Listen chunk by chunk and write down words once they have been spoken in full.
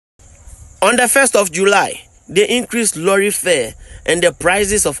On the 1st of July, they increased lorry fare and the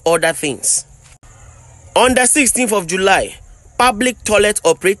prices of other things. On the 16th of July, public toilet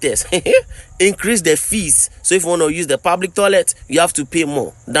operators increased their fees. So if you want to use the public toilet, you have to pay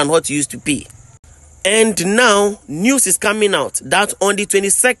more than what you used to pay. And now, news is coming out that on the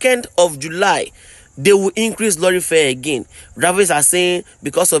 22nd of July, they will increase lorry fare again. Drivers are saying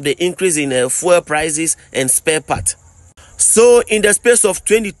because of the increase in fuel prices and spare parts. So in the space of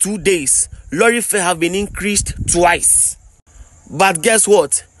 22 days, lorry fare have been increased twice. But guess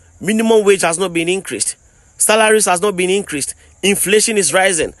what? Minimum wage has not been increased. Salaries has not been increased. Inflation is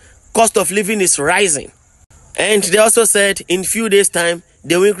rising. Cost of living is rising. And they also said in few days time,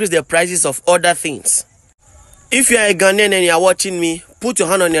 they will increase the prices of other things. If you are a Ghanaian and you are watching me, put your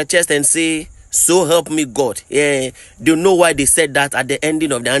hand on your chest and say, "So help me God." Yeah, they know why they said that at the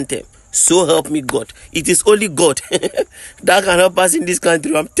ending of the anthem. So help me God. It is only God that can help us in this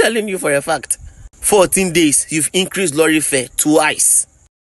country. I'm telling you for a fact. 14 days, you've increased lorry fare twice.